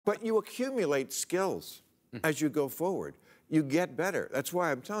But you accumulate skills as you go forward. You get better. That's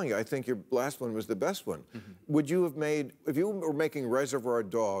why I'm telling you, I think your last one was the best one. Would you have made, if you were making Reservoir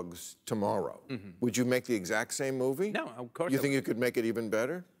Dogs tomorrow, would you make the exact same movie? No, of course You think you could make it even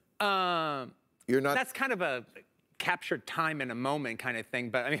better? You're not... That's kind of a captured time in a moment kind of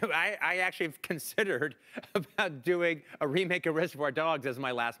thing, but I mean, I actually have considered about doing a remake of Reservoir Dogs as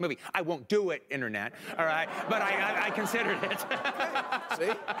my last movie. I won't do it, Internet, all right? But I considered it.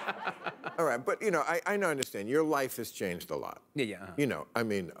 See? All right, but you know, I understand. Your life has changed a lot. Yeah. You know, I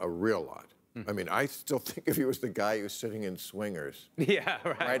mean, a real lot. I mean, I still think of you as the guy who's sitting in Swingers. Yeah,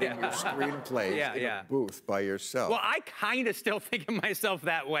 right. Writing your screenplays in a booth by yourself. Well, I kind of still think of myself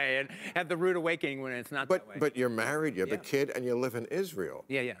that way and have the rude awakening when it's not that way. But you're married, you have a kid, and you live in Israel.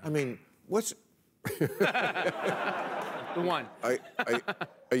 Yeah. I mean, what's... The one.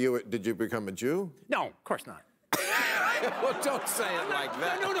 Did you become a Jew? No, of course not. Well, don't say it like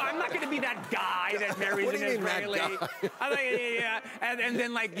that. No, I'm not going to be that guy that marries an Israeli. And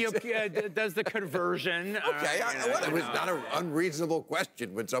then like does the conversion. Okay, well, it was not an unreasonable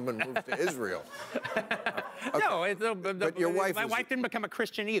question when someone moves to Israel. Okay. No, but your wife. My wife didn't become a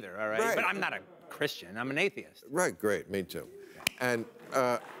Christian either. All right, but I'm not a Christian. I'm an atheist. Right, great, me too. And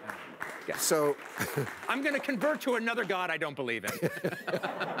so I'm going to convert to another God I don't believe in.